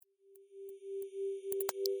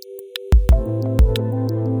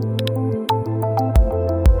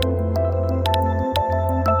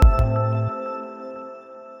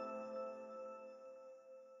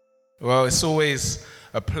Well, it's always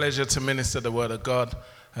a pleasure to minister the word of God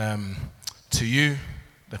to you,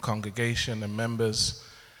 the congregation and members.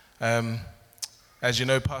 As you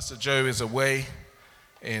know, Pastor Joe is away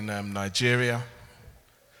in Nigeria.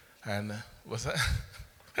 And what's that?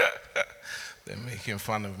 They're making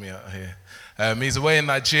fun of me out here. He's away in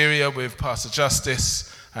Nigeria with Pastor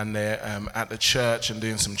Justice, and they're at the church and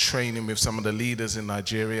doing some training with some of the leaders in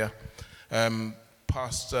Nigeria.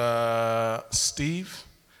 Pastor Steve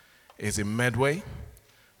is in Medway.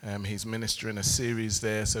 He's ministering a series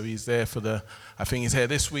there, so he's there I think he's here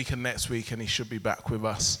this week and next week, and he should be back with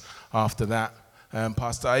us after that.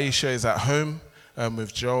 Pastor Aisha is at home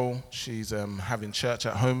with Joel. She's having church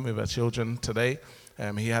at home with her children today.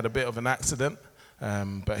 He had a bit of an accident,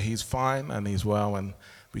 but he's fine and he's well, and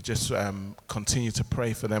we just continue to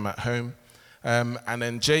pray for them at home. And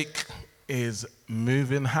then Jake is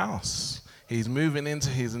moving house. He's moving into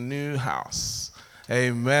his new house.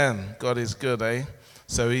 Amen. God is good, eh?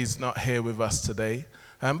 So he's not here with us today.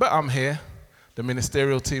 But I'm here. The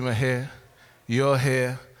ministerial team are here. You're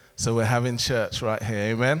here. So we're having church right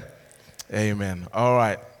here. Amen? Amen. All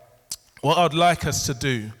right. What I'd like us to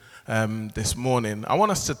do this morning, I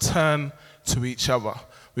want us to turn to each other.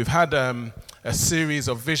 We've had a series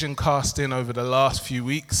of vision casting over the last few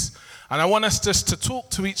weeks. And I want us just to talk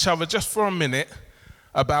to each other just for a minute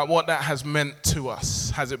about what that has meant to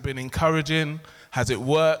us. Has it been encouraging? Has it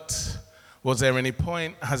worked? Was there any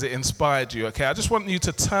point? Has it inspired you? Okay, I just want you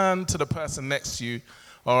to turn to the person next to you,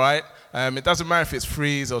 all right? It doesn't matter if it's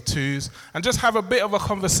threes or twos, and just have a bit of a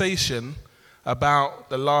conversation about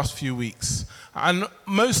the last few weeks. And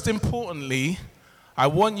most importantly, I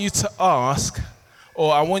want you to ask,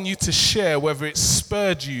 or I want you to share whether it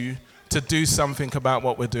spurred you to do something about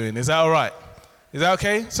what we're doing. Is that all right? Is that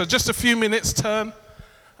okay? So just a few minutes, turn,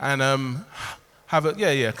 and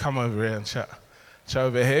come over here and chat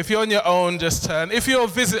over here. If you're on your own, just turn. If you're a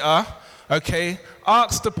visitor, okay,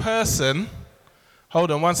 ask the person.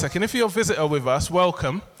 Hold on one second. If you're a visitor with us,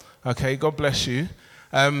 welcome. Okay, God bless you.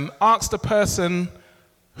 Ask the person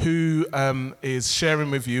who is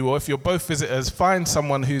sharing with you, or if you're both visitors, find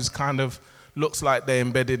someone who's kind of looks like they're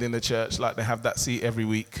embedded in the church, like they have that seat every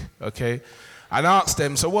week, okay? And ask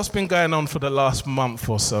them, so what's been going on for the last month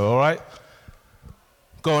or so, all right?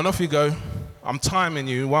 Go on, off you go. I'm timing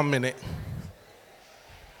you, 1 minute.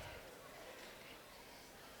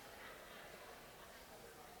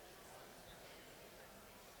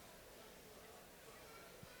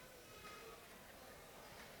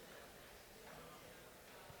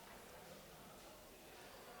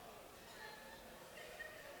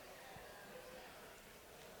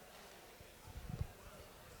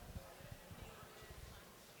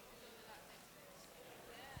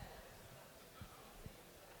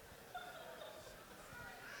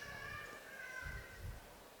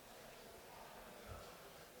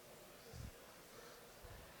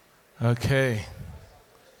 Okay.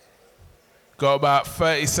 Got about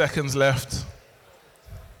 30 seconds left.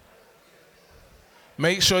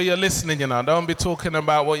 Make sure you're listening, Don't be talking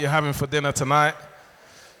about what you're having for dinner tonight,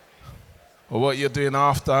 or what you're doing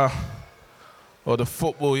after, or the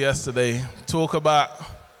football yesterday. Talk about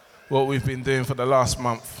what we've been doing for the last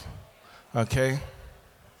month. Okay?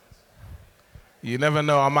 You never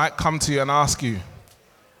know, I might come to you and ask you.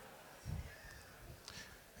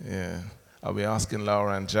 Yeah. I'll be asking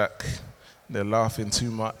Laura and Jack. They're laughing too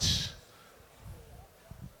much.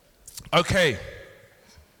 Okay.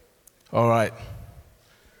 All right.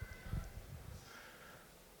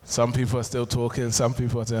 Some people are still talking. Some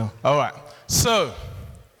people are still... All right. So,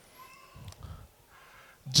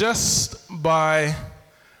 just by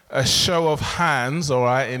a show of hands, all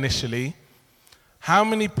right, initially, how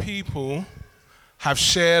many people have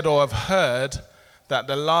shared or have heard that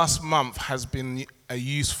the last month has been a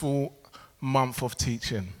useful month of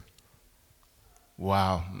teaching?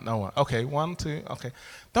 Wow, no one. Okay, 1, 2, okay.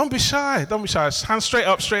 Don't be shy. Hands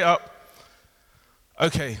straight up.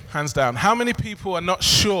 Okay, hands down. How many people are not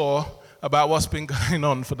sure about what's been going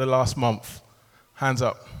on for the last month? Hands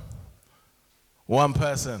up. One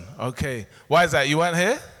person. Okay. Why is that? You weren't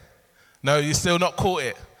here? No, you still not caught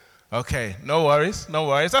it? Okay, no worries.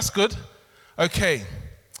 That's good. Okay.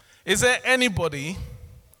 Is there anybody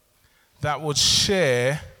that would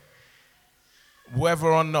share whether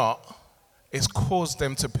or not it's caused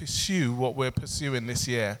them to pursue what we're pursuing this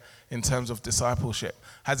year in terms of discipleship?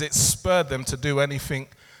 Has it spurred them to do anything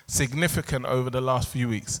significant over the last few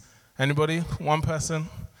weeks? Anybody? One person?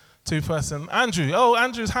 Two person? Andrew. Oh,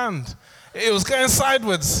 Andrew's hand. It was going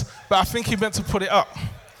sideways, but I think he meant to put it up.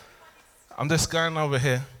 I'm just going over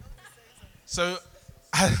here. So,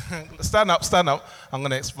 stand up. I'm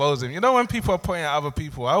going to expose him. You know when people are pointing at other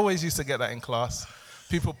people, I always used to get that in class.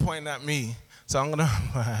 People pointing at me. So I'm going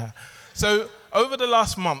to... So over the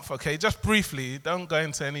last month, okay, just briefly, don't go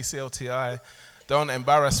into any CLTI. Don't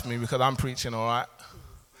embarrass me because I'm preaching, all right?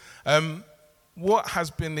 What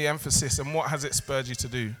has been the emphasis and what has it spurred you to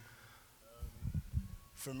do?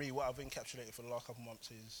 For me, what I've encapsulated for the last couple of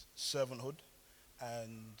months is servanthood.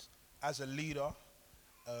 And as a leader,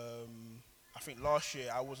 I think last year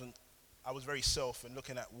I was very self and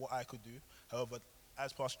looking at what I could do. However,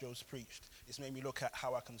 as Pastor Joe's preached, it's made me look at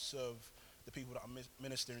how I can serve the people that I'm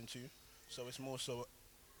ministering to. So it's more so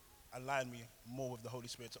aligned me more with the Holy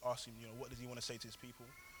Spirit to ask him, what does he want to say to his people?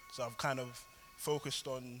 So I've kind of focused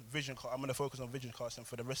on vision. I'm going to focus on vision casting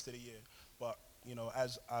for the rest of the year. But,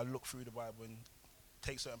 as I look through the Bible and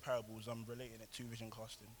take certain parables, I'm relating it to vision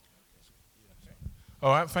casting.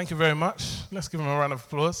 All right, thank you very much. Let's give him a round of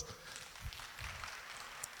applause.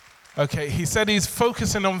 Okay, he said he's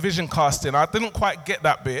focusing on vision casting. I didn't quite get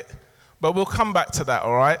that bit, but we'll come back to that,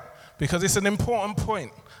 all right? Because it's an important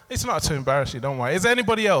point. It's not to embarrass you, don't worry. Is there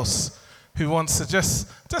anybody else who wants to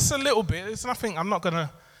just a little bit? It's nothing, I'm not going to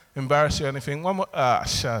embarrass you or anything. One more,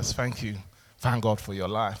 Shaz, thank you. Thank God for your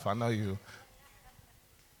life. I know you.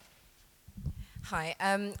 Hi,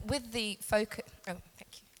 with the focus, thank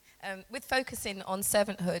you. With focusing on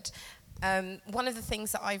servanthood, one of the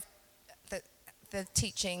things that one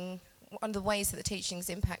of the ways that the teaching's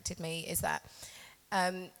impacted me is that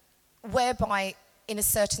whereby in a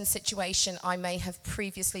certain situation I may have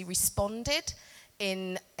previously responded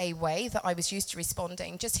in a way that I was used to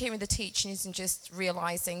responding. Just hearing the teachings and just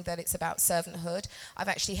realizing that it's about servanthood, I've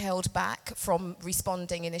actually held back from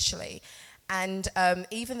responding initially. And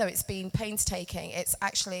even though it's been painstaking, it's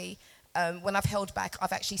actually, when I've held back,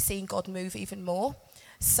 I've actually seen God move even more.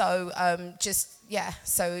 So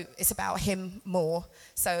so it's about him more.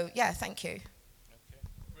 So thank you. Okay,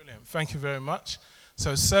 brilliant. Thank you very much.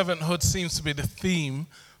 So servanthood seems to be the theme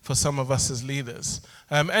for some of us as leaders.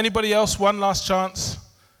 Anybody else? One last chance.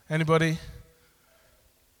 Anybody?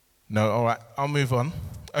 No, all right, I'll move on.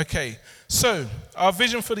 Okay, so our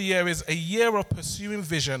vision for the year is a year of pursuing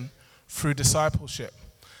vision through discipleship.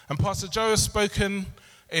 And Pastor Joe has spoken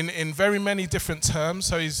in very many different terms.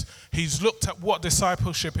 So he's looked at what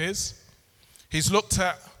discipleship is. He's looked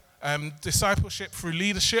at discipleship through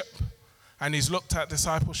leadership, and he's looked at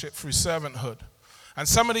discipleship through servanthood. And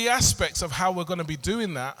some of the aspects of how we're going to be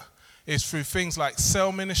doing that is through things like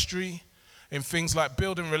cell ministry, in things like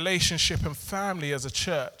building relationship and family as a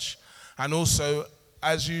church, and also,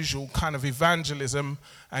 as usual, kind of evangelism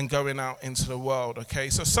and going out into the world, okay?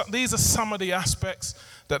 So these are some of the aspects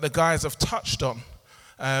that the guys have touched on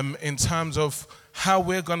in terms of how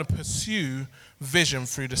we're going to pursue vision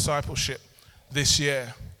through discipleship this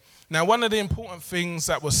year. Now, one of the important things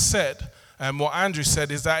that was said, what Andrew said,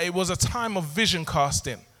 is that it was a time of vision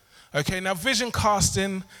casting. Okay, now vision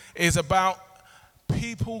casting is about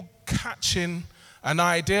people catching an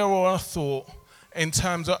idea or a thought in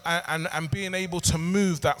terms of, and being able to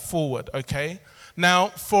move that forward, okay? Now,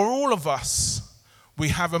 for all of us, we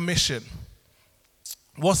have a mission.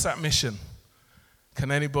 What's that mission?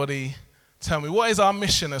 Can anybody tell me? What is our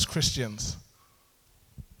mission as Christians?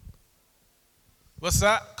 What's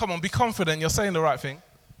that? Come on, be confident. You're saying the right thing.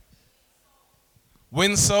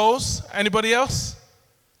 Win souls. Anybody else?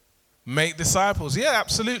 Make disciples. Yeah,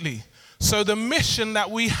 absolutely. So the mission that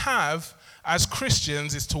we have as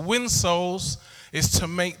Christians is to win souls, is to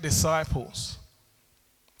make disciples.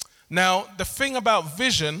 Now, the thing about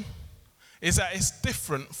vision is that it's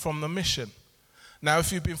different from the mission. Now,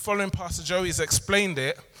 if you've been following Pastor Joe, he's explained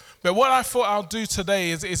it. But what I thought I'll do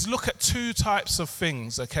today is look at two types of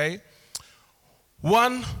things, okay?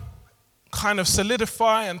 One, kind of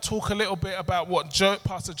solidify and talk a little bit about what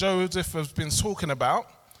Pastor Joseph has been talking about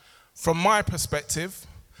from my perspective,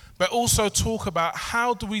 but also talk about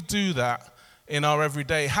how do we do that in our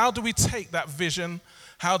everyday? How do we take that vision?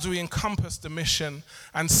 How do we encompass the mission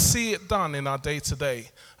and see it done in our day-to-day,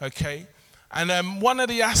 okay? And one of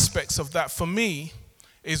the aspects of that for me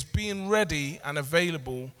is being ready and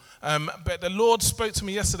available. But the Lord spoke to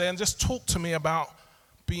me yesterday and just talked to me about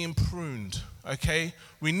being pruned, okay?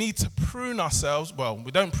 We need to prune ourselves. Well,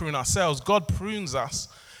 we don't prune ourselves. God prunes us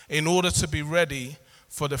in order to be ready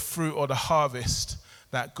for the fruit or the harvest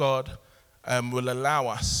that God will allow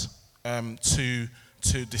us to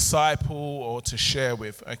disciple or to share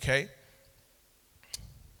with, okay?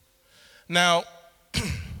 Now,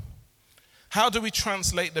 how do we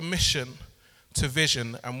translate the mission to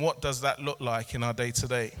vision, and what does that look like in our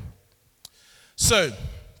day-to-day? So,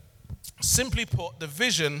 simply put, the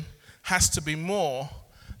vision has to be more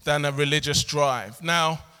than a religious drive.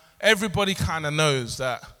 Now, everybody kind of knows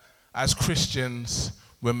that as Christians,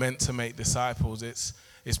 we're meant to make disciples. It's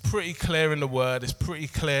pretty clear in the word, it's pretty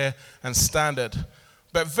clear and standard.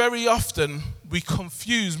 But very often, we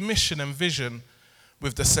confuse mission and vision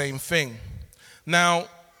with the same thing. Now,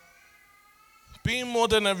 being more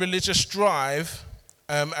than a religious drive,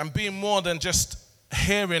 and being more than just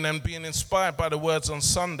hearing and being inspired by the words on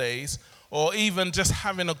Sundays, or even just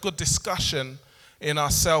having a good discussion in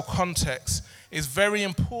our cell context, is very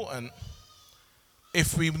important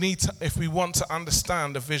if we want to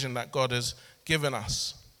understand the vision that God has given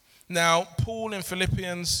us. Now, Paul in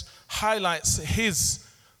Philippians highlights his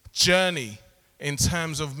journey in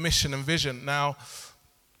terms of mission and vision. Now,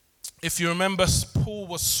 if you remember, Paul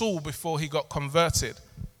was Saul before he got converted.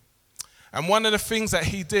 And one of the things that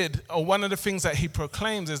he did, or one of the things that he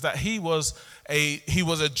proclaims, is that he was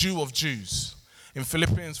a Jew of Jews. In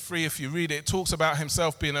Philippians 3, if you read it, it talks about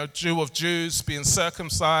himself being a Jew of Jews, being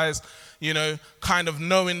circumcised, kind of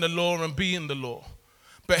knowing the law and being the law.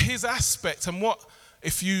 But his aspect, and what,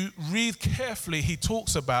 if you read carefully, he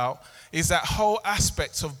talks about, is that whole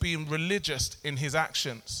aspect of being religious in his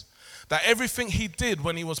actions. That everything he did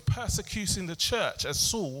when he was persecuting the church as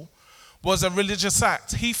Saul was a religious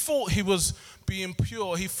act. He thought he was being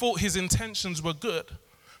pure. He thought his intentions were good.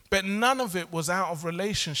 But none of it was out of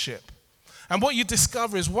relationship. And what you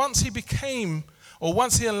discover is once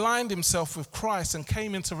he aligned himself with Christ and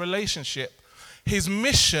came into relationship, his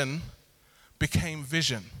mission became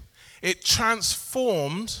vision. It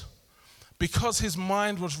transformed because his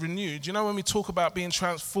mind was renewed. You know, when we talk about being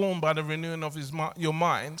transformed by the renewing of your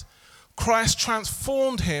mind, Christ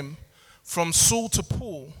transformed him from Saul to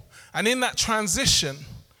Paul. And in that transition,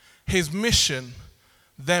 his mission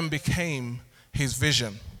then became his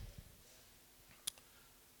vision.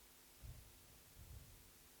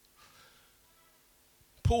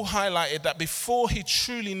 Paul highlighted that before he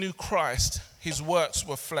truly knew Christ, his works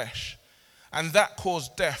were flesh. And that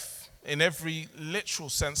caused death in every literal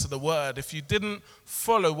sense of the word. If you didn't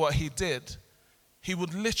follow what he did, he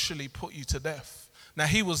would literally put you to death. Now,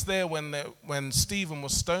 he was there when Stephen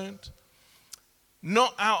was stoned,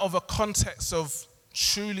 not out of a context of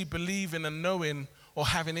truly believing and knowing or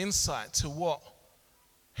having insight to what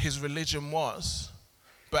his religion was,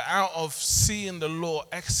 but out of seeing the law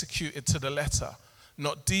executed to the letter,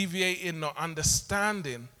 not deviating, not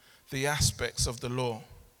understanding the aspects of the law.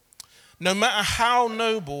 No matter how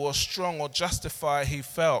noble or strong or justified he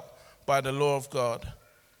felt by the law of God,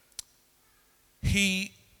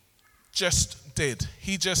 he just did.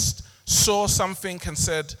 He just saw something and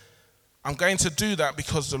said, I'm going to do that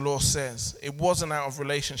because the law says. It wasn't out of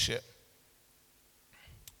relationship.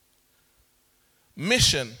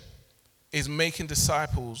 Mission is making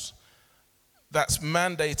disciples that's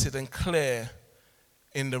mandated and clear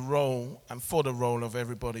in the role and for the role of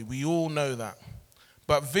everybody. We all know that.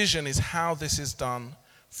 But vision is how this is done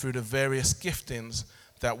through the various giftings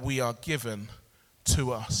that we are given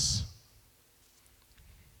to us.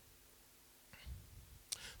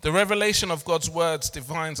 The revelation of God's words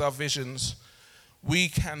defines our visions. We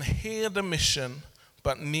can hear the mission,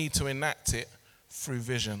 but need to enact it through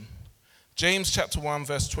vision. James chapter 1,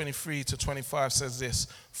 verse 23 to 25 says this: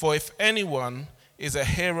 For if anyone is a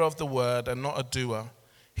hearer of the word and not a doer,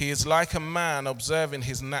 he is like a man observing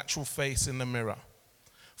his natural face in the mirror.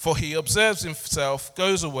 For he observes himself,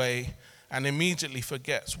 goes away, and immediately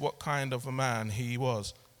forgets what kind of a man he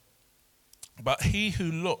was. But he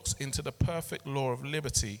who looks into the perfect law of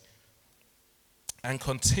liberty and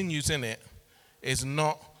continues in it is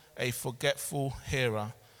not a forgetful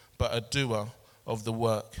hearer, but a doer of the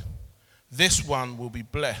work. This one will be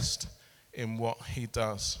blessed in what he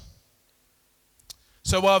does.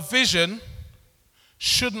 So our vision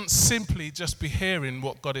shouldn't simply just be hearing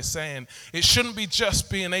what God is saying. It shouldn't be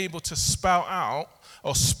just being able to spout out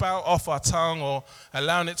or spout off our tongue or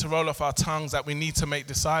allowing it to roll off our tongues that we need to make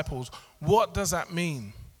disciples. What does that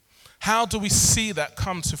mean? How do we see that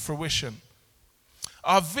come to fruition?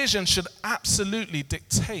 Our vision should absolutely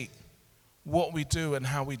dictate what we do and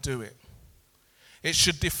how we do it. It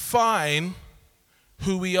should define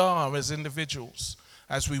who we are as individuals,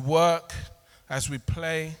 as we work, as we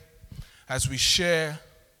play, as we share,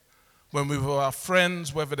 when we're with our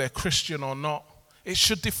friends, whether they're Christian or not. It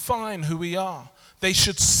should define who we are. They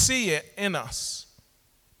should see it in us.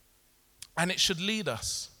 And it should lead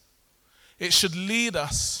us. It should lead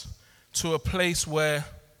us to a place where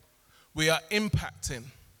we are impacting,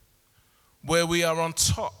 where we are on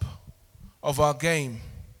top of our game.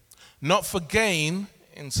 Not for gain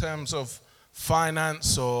in terms of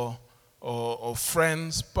finance or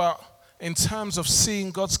friends, but in terms of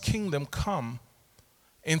seeing God's kingdom come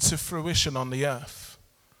into fruition on the earth.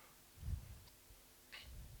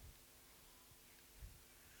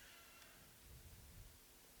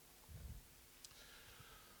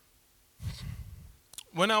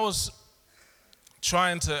 When I was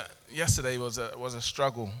trying to, yesterday was a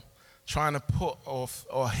struggle, trying to put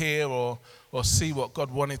or hear or see what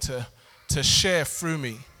God wanted to share through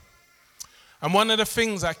me. And one of the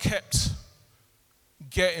things I kept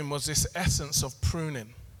getting was this essence of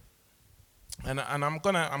pruning. And I'm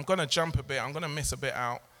gonna jump a bit, I'm gonna miss a bit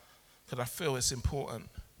out because I feel it's important.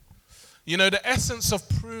 You know, the essence of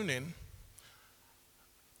pruning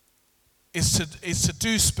is to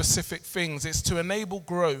do specific things. It's to enable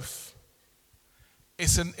growth.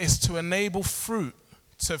 It's to enable fruit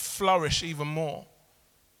to flourish even more.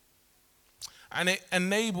 And it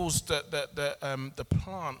enables the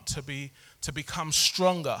plant to become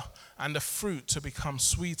stronger, and the fruit to become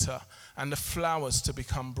sweeter, and the flowers to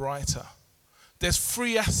become brighter. There's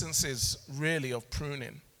three essences, really, of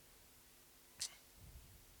pruning.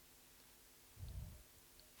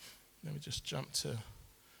 Let me just jump to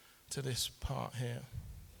this part here.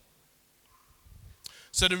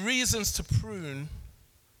 So the reasons to prune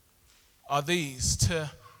are these: to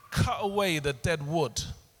cut away the dead wood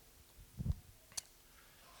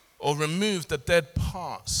or remove the dead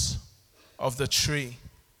parts of the tree.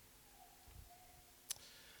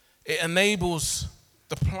 It enables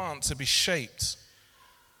the plant to be shaped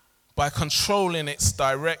by controlling its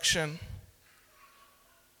direction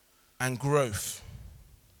and growth.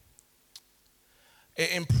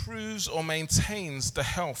 It improves or maintains the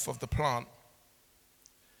health of the plant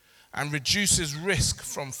and reduces risk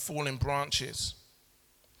from falling branches.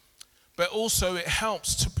 But also it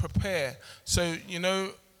helps to prepare. So, you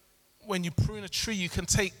know, when you prune a tree, you can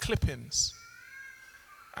take clippings.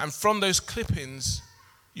 And from those clippings,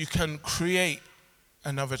 you can create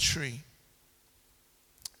another tree.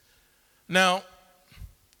 Now,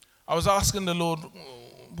 I was asking the Lord,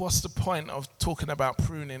 what's the point of talking about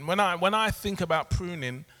pruning? When I think about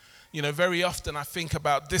pruning, you know, very often I think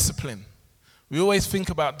about discipline. We always think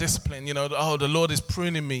about discipline, you know, oh, the Lord is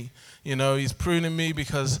pruning me. You know, he's pruning me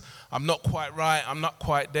because I'm not quite right, I'm not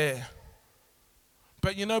quite there.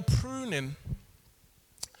 But, you know, pruning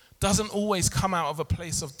doesn't always come out of a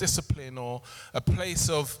place of discipline or a place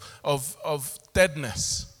of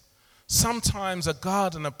deadness. Sometimes a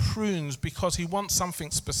gardener prunes because he wants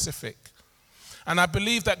something specific. And I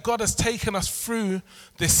believe that God has taken us through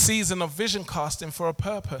this season of vision casting for a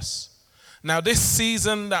purpose. Now, this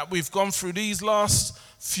season that we've gone through, these last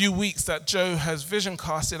few weeks that Joe has vision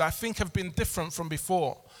casted, I think have been different from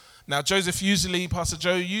before. Now, Pastor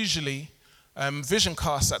Joe usually vision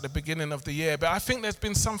casts at the beginning of the year, but I think there's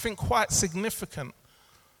been something quite significant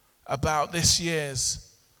about this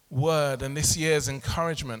year's word and this year's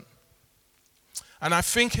encouragement. And I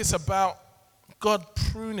think it's about God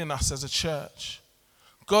pruning us as a church.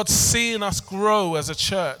 God seeing us grow as a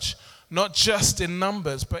church, not just in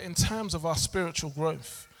numbers, but in terms of our spiritual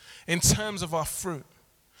growth, in terms of our fruit.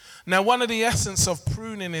 Now, one of the essence of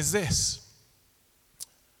pruning is this.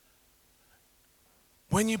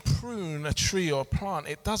 When you prune a tree or a plant,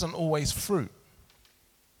 it doesn't always fruit.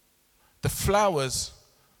 The flowers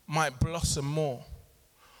might blossom more.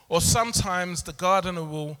 Or sometimes the gardener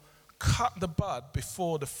will cut the bud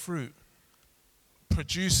before the fruit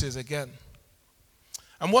produces again.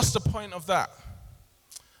 And what's the point of that?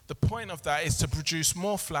 The point of that is to produce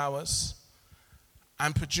more flowers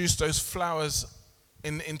and produce those flowers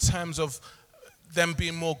in terms of them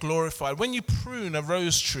being more glorified. When you prune a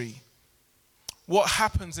rose tree, what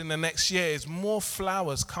happens in the next year is more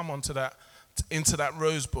flowers come into that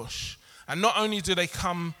rose bush. And not only do they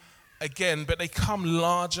come again, but they come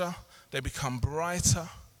larger, they become brighter.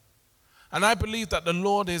 And I believe that the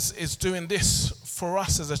Lord is doing this for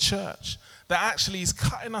us as a church, that actually he's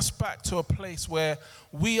cutting us back to a place where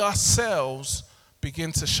we ourselves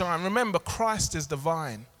begin to shine. Remember, Christ is the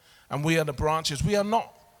vine and we are the branches. We are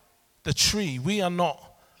not the tree. We are not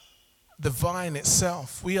the vine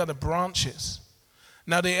itself. We are the branches.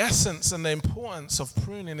 Now, the essence and the importance of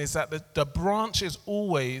pruning is that the branch is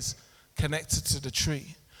always connected to the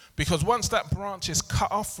tree. Because once that branch is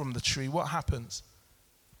cut off from the tree, what happens?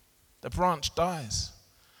 The branch dies.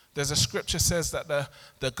 There's a scripture says that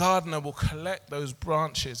the gardener will collect those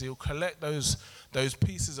branches. He'll collect those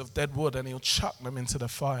pieces of dead wood and he'll chuck them into the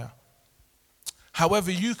fire.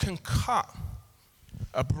 However, you can cut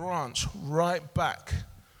a branch right back,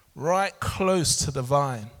 right close to the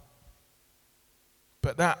vine.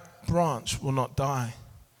 But that branch will not die.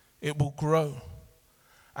 It will grow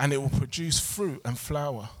and it will produce fruit and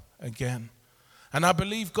flower again. And I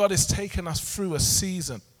believe God has taken us through a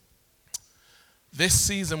season This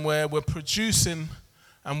season where we're producing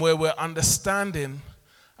and where we're understanding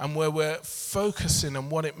and where we're focusing on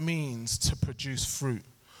what it means to produce fruit,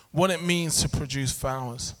 what it means to produce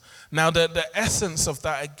flowers. Now, the essence of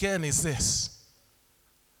that again is this.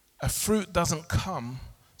 A fruit doesn't come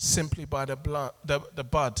simply by the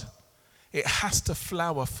bud. It has to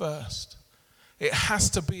flower first. It has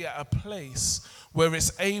to be at a place where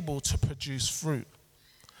it's able to produce fruit.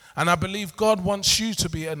 And I believe God wants you to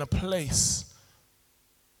be in a place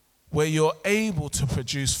where you're able to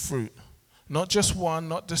produce fruit. Not just one,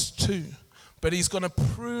 not just two, but he's going to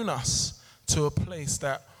prune us to a place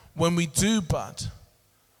that when we do bud,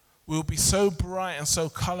 we'll be so bright and so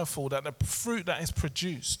colorful that the fruit that is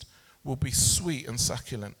produced will be sweet and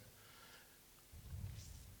succulent.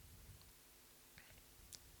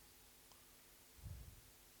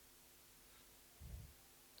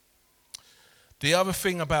 The other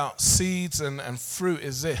thing about seeds and fruit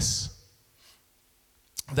is this,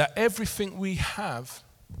 that everything we have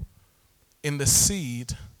in the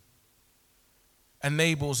seed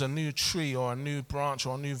enables a new tree or a new branch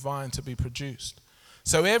or a new vine to be produced.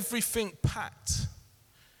 So everything packed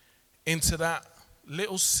into that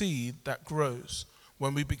little seed that grows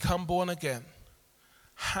when we become born again,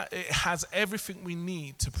 it has everything we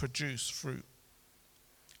need to produce fruit.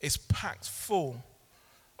 It's packed full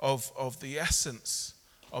of the essence,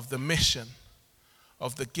 of the mission,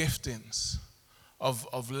 of the giftings,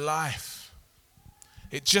 of life.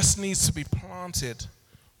 It just needs to be planted,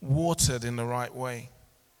 watered in the right way.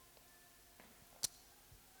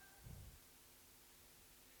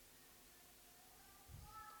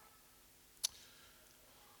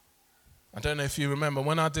 I don't know if you remember,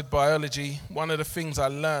 when I did biology, one of the things I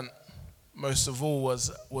learned most of all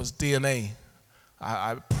was DNA.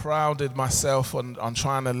 I prouded myself on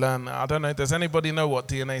trying to learn. I don't know, does anybody know what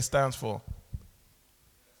DNA stands for?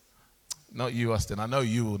 Not you, Austin. I know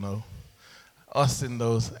you will know. Austin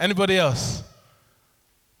knows. Anybody else?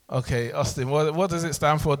 Okay, Austin, what does it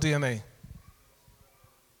stand for, DNA?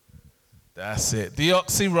 That's it.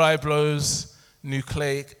 Deoxyribose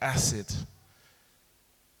nucleic acid.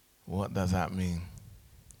 What does that mean?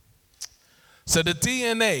 So the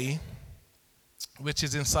DNA, which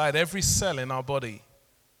is inside every cell in our body,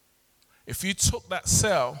 if you took that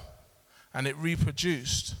cell and it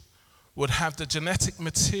reproduced, would have the genetic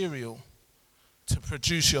material to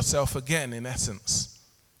produce yourself again, in essence.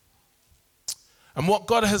 And what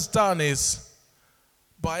God has done is,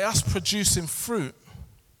 by us producing fruit,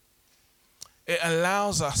 it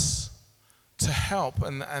allows us to help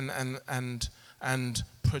and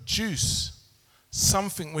produce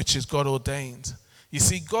something which is God ordained. You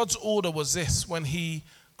see, God's order was this: when he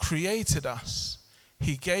created us,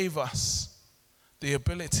 he gave us the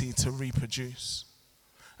ability to reproduce.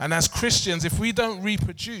 And as Christians, if we don't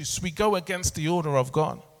reproduce, we go against the order of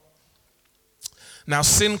God. Now,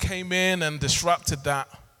 sin came in and disrupted that.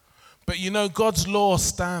 But you know, God's law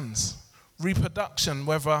stands. Reproduction,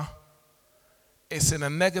 whether it's in a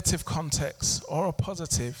negative context or a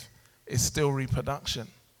positive, is still reproduction.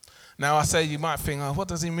 Now, I say, you might think, oh, what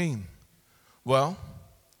does he mean? Well,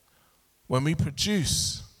 when we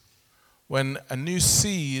produce, when a new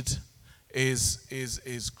seed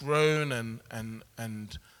is grown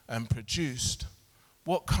and produced,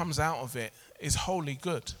 what comes out of it is wholly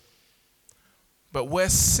good. But where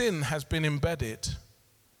sin has been embedded,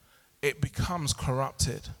 it becomes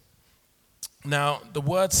corrupted. Now, the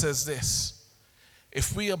word says this: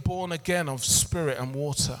 if we are born again of spirit and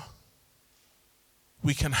water,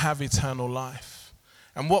 we can have eternal life.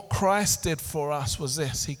 And what Christ did for us was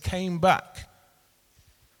this: he came back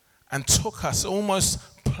and took us, almost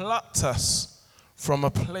plucked us from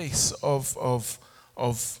a place of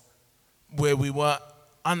where we were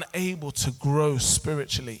unable to grow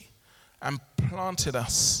spiritually, and planted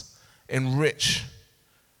us in rich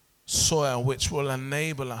soil which will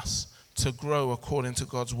enable us to grow according to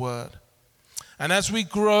God's word. And as we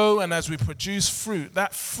grow and as we produce fruit,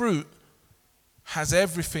 that fruit has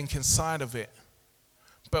everything inside of it.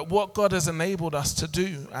 But what God has enabled us to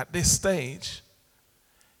do at this stage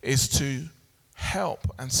is to help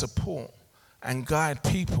and support and guide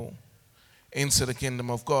people into the kingdom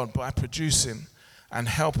of God by producing and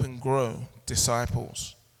helping grow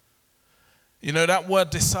disciples. You know, that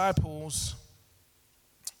word disciples,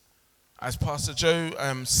 as Pastor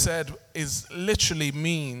Joe said, literally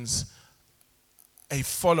means a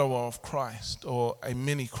follower of Christ or a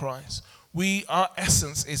mini Christ. Our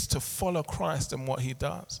essence is to follow Christ and what he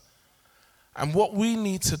does. And what we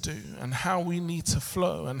need to do and how we need to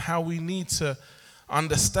flow and how we need to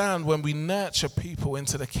understand when we nurture people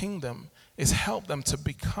into the kingdom is help them to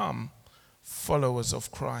become followers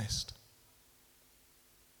of Christ.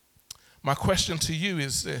 My question to you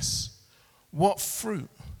is this: what fruit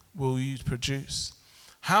will you produce?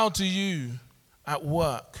 How do you at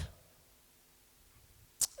work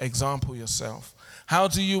example yourself? How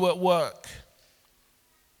do you at work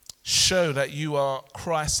show that you are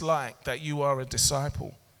Christ-like, that you are a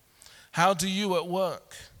disciple? How do you at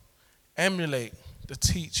work emulate the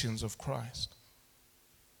teachings of Christ?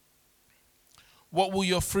 What will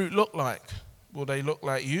your fruit look like? Will they look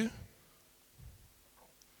like you?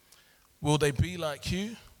 Will they be like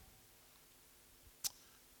you?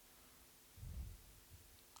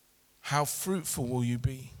 How fruitful will you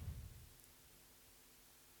be?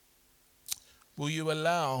 Will you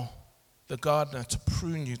allow the gardener to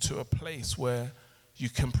prune you to a place where you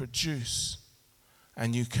can produce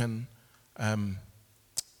and you can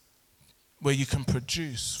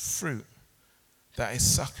produce fruit that is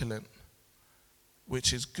succulent,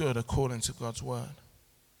 which is good according to God's word?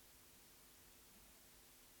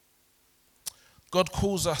 God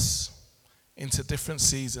calls us into different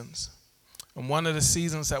seasons. And one of the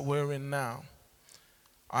seasons that we're in now,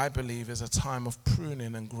 I believe, is a time of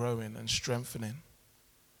pruning and growing and strengthening.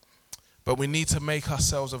 But we need to make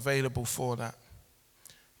ourselves available for that.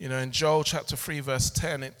 You know, in Joel chapter 3, verse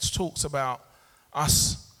 10, it talks about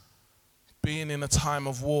us being in a time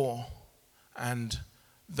of war, and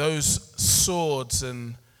those swords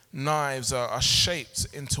and knives are shaped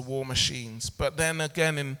into war machines. But then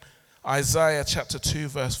again in Isaiah chapter 2,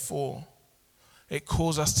 verse 4, it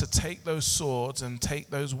calls us to take those swords and take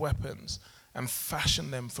those weapons and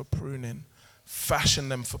fashion them for pruning, fashion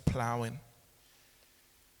them for plowing.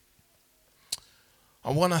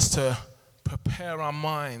 I want us to prepare our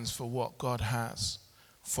minds for what God has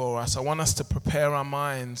for us. I want us to prepare our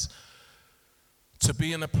minds to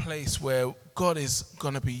be in a place where God is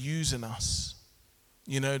going to be using us.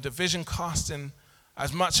 You know, the vision casting,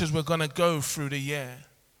 as much as we're going to go through the year,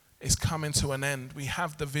 is coming to an end. We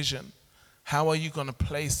have the vision. How are you going to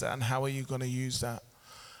place that, and how are you going to use that?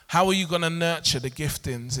 How are you going to nurture the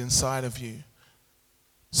giftings inside of you?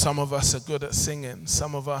 Some of us are good at singing.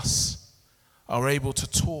 Some of us are able to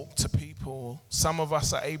talk to people. Some of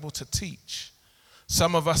us are able to teach.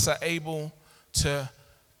 Some of us are able to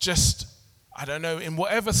just, I don't know, in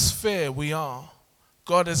whatever sphere we are,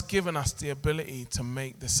 God has given us the ability to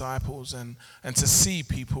make disciples and to see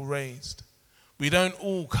people raised. We don't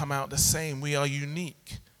all come out the same. We are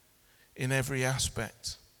unique in every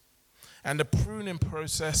aspect. And the pruning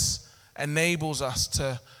process enables us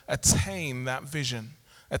to attain that vision,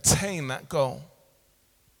 attain that goal.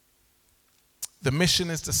 The mission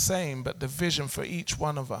is the same, but the vision for each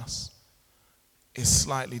one of us is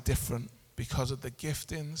slightly different because of the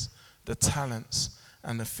giftings, the talents,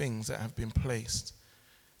 and the things that have been placed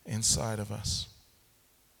inside of us.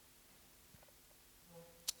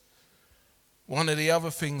 One of the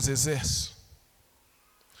other things is this: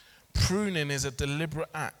 pruning is a deliberate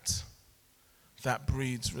act that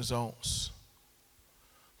breeds results.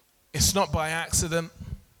 It's not by accident.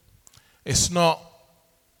 It's not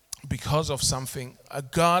because of something. A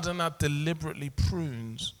gardener deliberately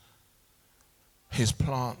prunes his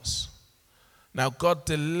plants. Now, God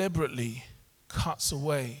deliberately cuts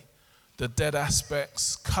away the dead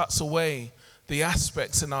aspects, cuts away the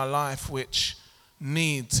aspects in our life which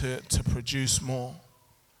need to produce more.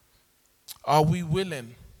 Are we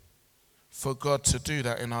willing for God to do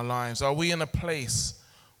that in our lives? Are we in a place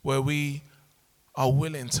where we are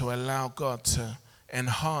willing to allow God to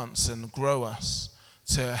enhance and grow us,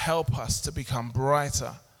 to help us to become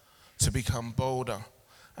brighter, to become bolder,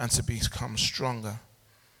 and to become stronger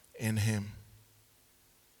in Him?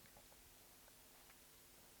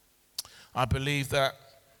 I believe that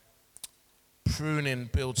pruning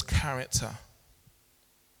builds character.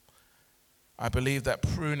 I believe that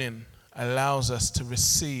pruning allows us to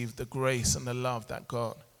receive the grace and the love that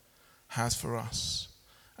God has for us.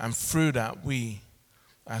 And through that, we,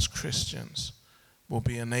 as Christians, will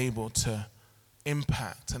be enabled to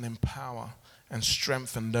impact and empower and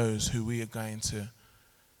strengthen those who we are going to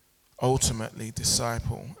ultimately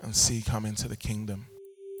disciple and see come into the kingdom.